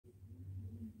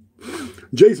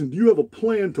Jason, do you have a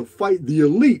plan to fight the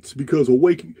elites because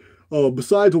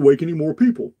besides awakening more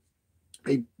people?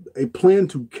 A, a plan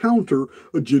to counter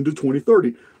Agenda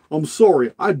 2030. I'm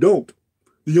sorry, I don't.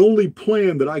 The only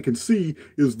plan that I can see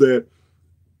is that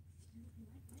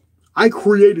I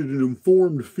created an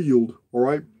informed field, all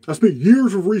right? I spent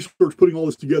years of research putting all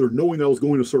this together, knowing that I was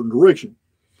going a certain direction.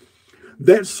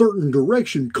 That certain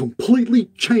direction completely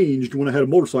changed when I had a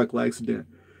motorcycle accident.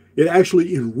 It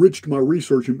actually enriched my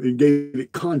research and gave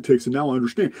it context, and now I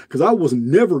understand. Because I was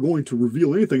never going to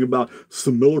reveal anything about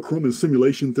simulacrum and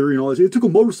simulation theory and all that. It took a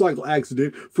motorcycle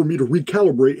accident for me to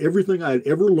recalibrate everything I had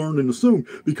ever learned and assumed,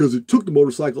 because it took the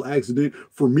motorcycle accident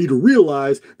for me to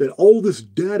realize that all this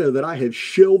data that I had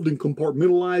shelved and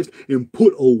compartmentalized and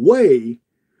put away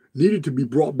needed to be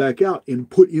brought back out and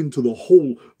put into the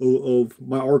whole of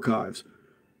my archives,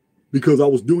 because I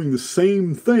was doing the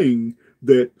same thing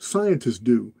that scientists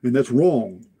do, and that's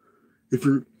wrong. If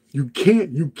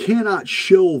you cannot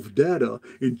shelve data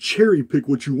and cherry pick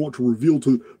what you want to reveal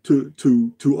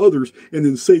to others and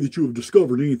then say that you have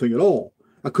discovered anything at all.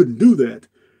 I couldn't do that.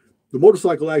 The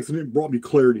motorcycle accident brought me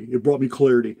clarity. It brought me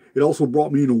clarity. It also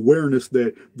brought me an awareness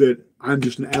that I'm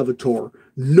just an avatar.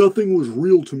 Nothing was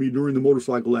real to me during the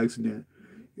motorcycle accident.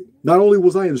 Not only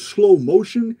was I in slow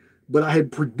motion, but I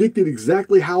had predicted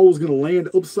exactly how I was going to land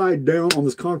upside down on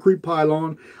this concrete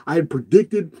pylon. I had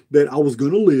predicted that I was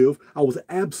going to live. I was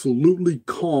absolutely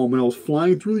calm, and I was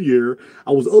flying through the air.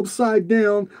 I was upside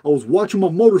down. I was watching my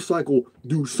motorcycle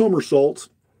do somersaults.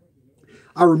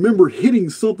 I remember hitting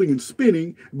something and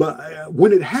spinning, but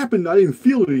when it happened, I didn't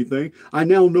feel anything. I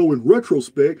now know in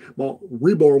retrospect, my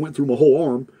rebar went through my whole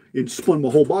arm and spun my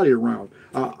whole body around.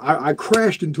 I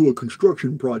crashed into a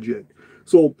construction project.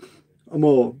 So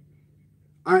I'm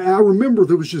I remember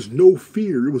there was just no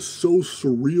fear. It was so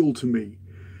surreal to me,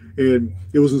 and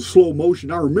it was in slow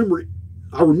motion. I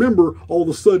remember all of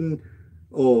a sudden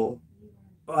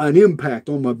an impact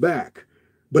on my back,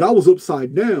 but I was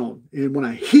upside down, and when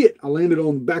I hit, I landed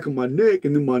on the back of my neck,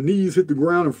 and then my knees hit the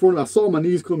ground in front. I saw my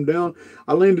knees come down.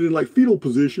 I landed in like fetal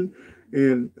position,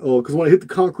 and because when I hit the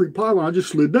concrete pylon, I just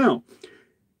slid down.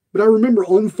 But I remember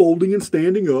unfolding and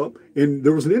standing up, and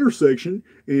there was an intersection,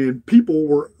 and people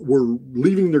were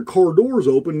leaving their car doors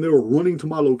open, and they were running to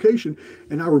my location.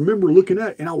 And I remember looking at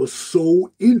it, and I was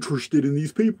so interested in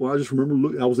these people. I just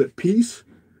remember I was at peace,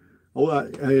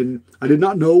 and I did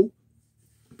not know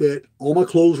that all my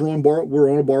clothes were on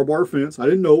a barbed wire fence. I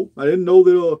didn't know. I didn't know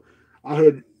that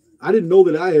I didn't know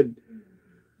that I had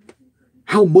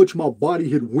how much my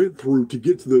body had went through to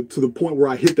get to the point where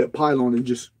I hit that pylon and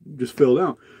just fell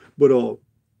down. But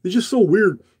it's just so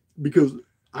weird, because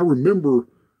I remember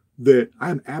that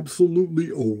I'm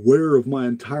absolutely aware of my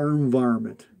entire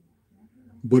environment,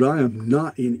 but I am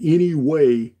not in any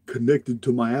way connected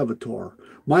to my avatar.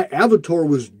 My avatar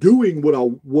was doing what I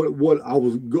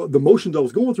was the motions I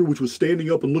was going through, which was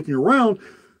standing up and looking around,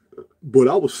 but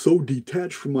I was so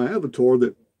detached from my avatar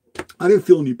that I didn't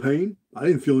feel any pain. I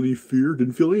didn't feel any fear.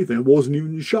 Didn't feel anything. I wasn't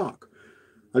even in shock.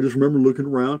 I just remember looking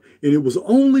around, and it was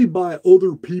only by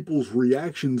other people's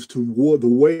reactions to the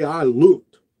way I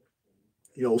looked,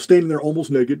 standing there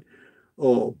almost naked,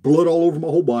 blood all over my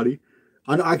whole body.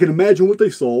 I can imagine what they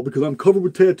saw, because I'm covered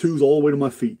with tattoos all the way to my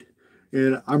feet.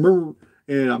 And I remember,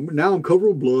 now I'm covered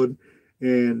with blood,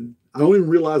 and I don't even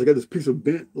realize I got this piece of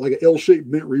bent, like an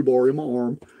L-shaped bent rebar in my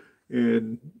arm.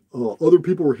 And other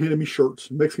people were handing me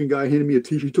shirts. Mexican guy handed me a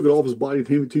t-shirt. He took it off his body,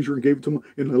 handed me a t-shirt, and gave it to me.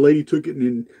 And the lady took it and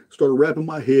then started wrapping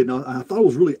my head. And I thought it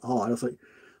was really odd. I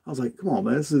was like, come on,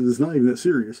 man, this is not even that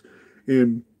serious.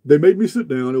 And they made me sit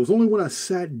down. It was only when I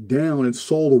sat down and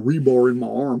saw the rebar in my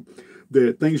arm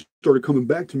that things started coming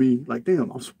back to me. Like, damn,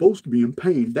 I'm supposed to be in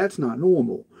pain. That's not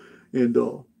normal. And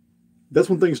that's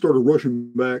when things started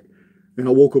rushing back. And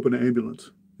I woke up in the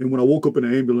ambulance. And when I woke up in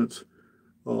the ambulance,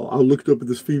 I looked up at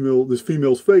this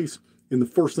female's face, and the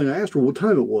first thing I asked her what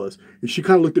time it was, and she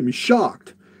kind of looked at me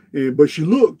shocked. But she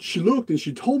looked, and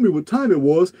she told me what time it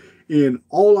was, and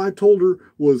all I told her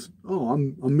was, "Oh,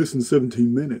 I'm missing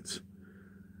 17 minutes."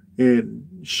 And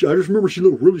I just remember she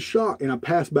looked really shocked, and I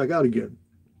passed back out again,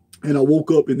 and I woke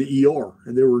up in the ER,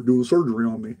 and they were doing surgery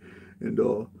on me, and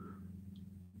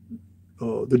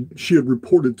she had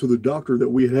reported to the doctor that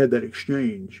we had that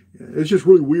exchange. It's just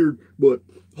really weird, but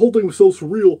the whole thing was so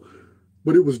surreal.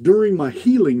 But it was during my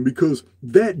healing, because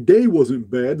that day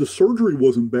wasn't bad, the surgery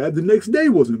wasn't bad, the next day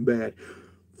wasn't bad.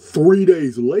 3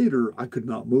 days later, I could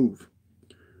not move.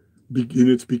 And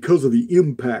it's because of the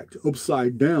impact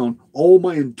upside down. All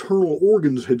my internal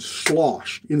organs had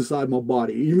sloshed inside my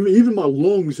body. Even my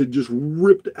lungs had just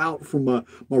ripped out from my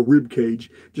rib cage,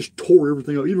 just tore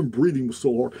everything out. Even breathing was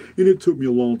so hard. And it took me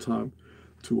a long time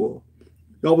to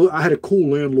I had a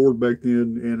cool landlord back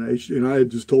then, and I had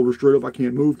just told her straight up, I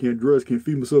can't move, can't dress, can't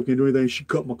feed myself, can't do anything. She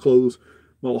cut my clothes,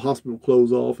 my little hospital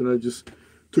clothes off, and I just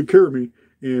took care of me.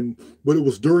 And but it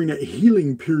was during that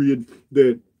healing period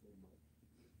that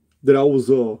I was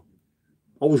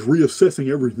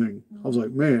reassessing everything. I was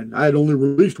like, man, I had only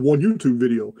released one YouTube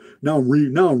video. Now I'm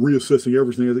reassessing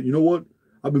everything. I said, you know what?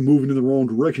 I've been moving in the wrong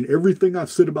direction. Everything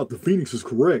I've said about the Phoenix is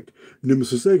correct.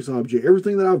 Nemesis X object,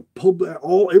 everything that I've published,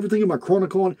 everything in my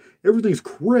Chronicon, everything's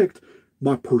correct.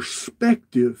 My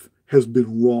perspective has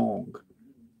been wrong.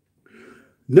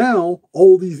 Now,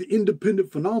 all these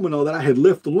independent phenomena that I had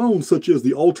left alone, such as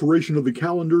the alteration of the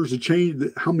calendars, the change,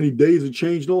 how many days it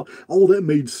changed, all that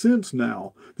made sense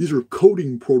now. These are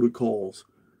coding protocols.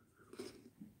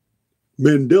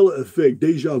 Mandela effect,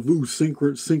 deja vu,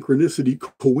 synchronicity,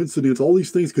 coincidence, all these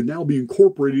things could now be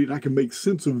incorporated and I can make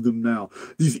sense of them now.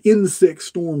 These insect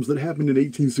storms that happened in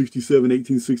 1867,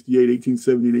 1868,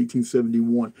 1870, and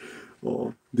 1871.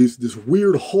 This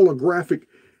weird holographic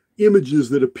images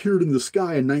that appeared in the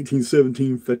sky in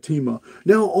 1917 Fatima.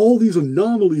 Now all these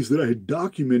anomalies that I had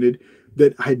documented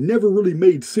that had never really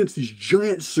made sense, these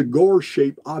giant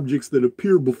cigar-shaped objects that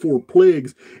appear before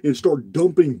plagues and start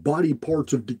dumping body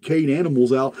parts of decayed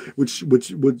animals out,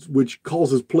 which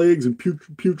causes plagues and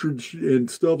putrid and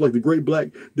stuff like the Great Black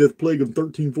Death Plague of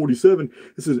 1347.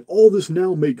 It says all this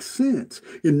now makes sense.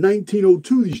 In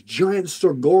 1902, these giant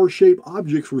cigar-shaped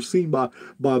objects were seen by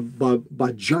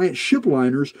giant ship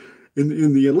liners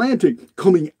in the Atlantic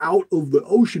coming out of the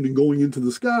ocean and going into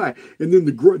the sky. And then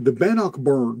the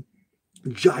Bannockburn,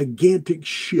 gigantic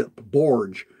ship,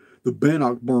 barge, the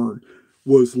Bannockburn,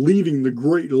 was leaving the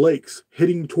Great Lakes,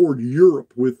 heading toward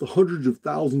Europe with hundreds of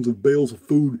thousands of bales of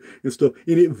food and stuff,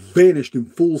 and it vanished in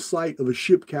full sight of a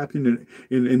ship captain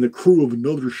and the crew of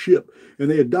another ship,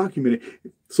 and they had documented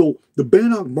it. So the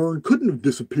Bannockburn couldn't have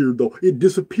disappeared, though. It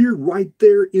disappeared right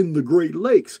there in the Great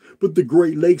Lakes, but the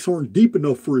Great Lakes aren't deep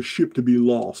enough for a ship to be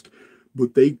lost.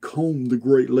 But they combed the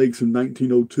Great Lakes in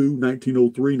 1902,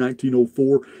 1903,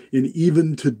 1904, and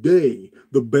even today,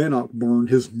 the Bannockburn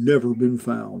has never been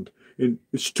found. And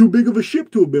it's too big of a ship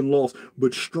to have been lost,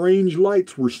 but strange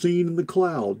lights were seen in the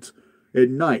clouds at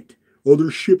night.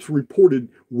 Other ships reported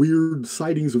weird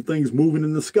sightings of things moving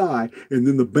in the sky, and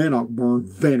then the Bannockburn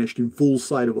vanished in full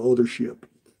sight of other ship.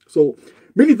 So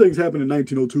many things happened in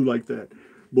 1902 like that,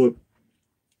 but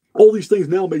all these things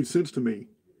now made sense to me.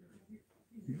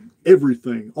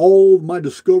 Everything, all my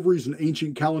discoveries in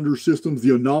ancient calendar systems,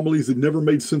 the anomalies that never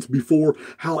made sense before,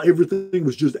 how everything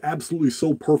was just absolutely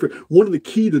so perfect. One of the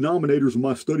key denominators of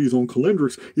my studies on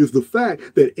calendrics is the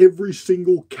fact that every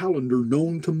single calendar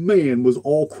known to man was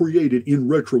all created in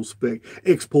retrospect,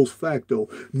 ex post facto,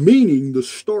 meaning the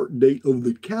start date of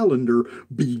the calendar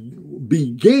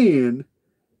began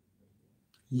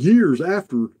years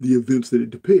after the events that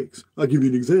it depicts. I'll give you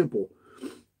an example.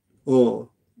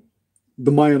 The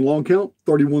Mayan long count,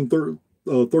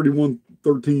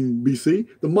 3113 BC.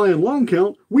 The Mayan long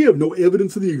count, we have no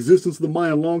evidence of the existence of the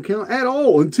Mayan long count at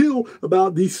all until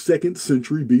about the 2nd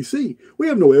century BC. We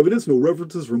have no evidence, no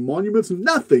references from monuments,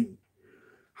 nothing.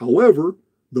 However,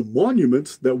 the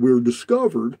monuments that were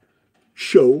discovered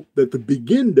show that the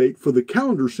begin date for the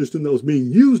calendar system that was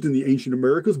being used in the ancient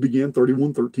Americas began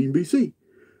 3113 BC.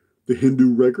 The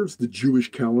Hindu records, the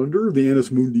Jewish calendar, the Annus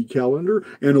Mundi calendar,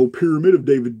 Anno Pyramid of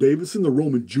David Davison, the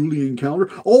Roman Julian calendar,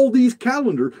 all these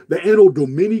calendar, the Anno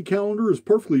Domini calendar is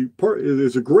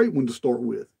is a great one to start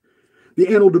with. The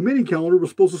Anno Domini calendar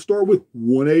was supposed to start with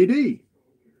 1 AD.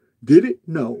 Did it?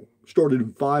 No. Started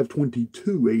in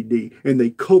 522 AD, and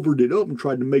they covered it up and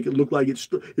tried to make it look like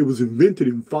it was invented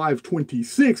in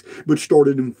 526, but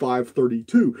started in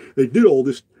 532. They did all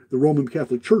this. The Roman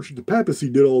Catholic Church, the papacy,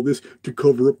 did all this to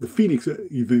cover up the Phoenix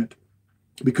event,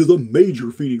 because a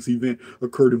major Phoenix event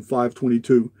occurred in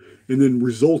 522 and then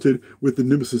resulted with the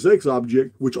Nemesis X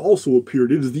object, which also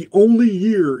appeared. It is the only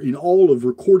year in all of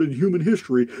recorded human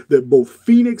history that both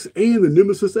Phoenix and the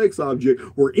Nemesis X object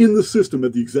were in the system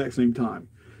at the exact same time.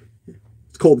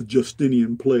 It's called the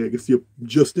Justinian plague. It's the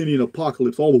Justinian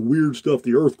apocalypse, all the weird stuff,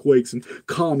 the earthquakes and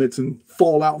comets and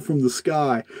fallout from the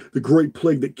sky, the great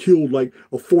plague that killed like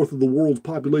a fourth of the world's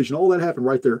population. All that happened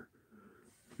right there.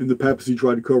 And the papacy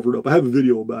tried to cover it up. I have a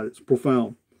video about it. It's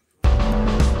profound.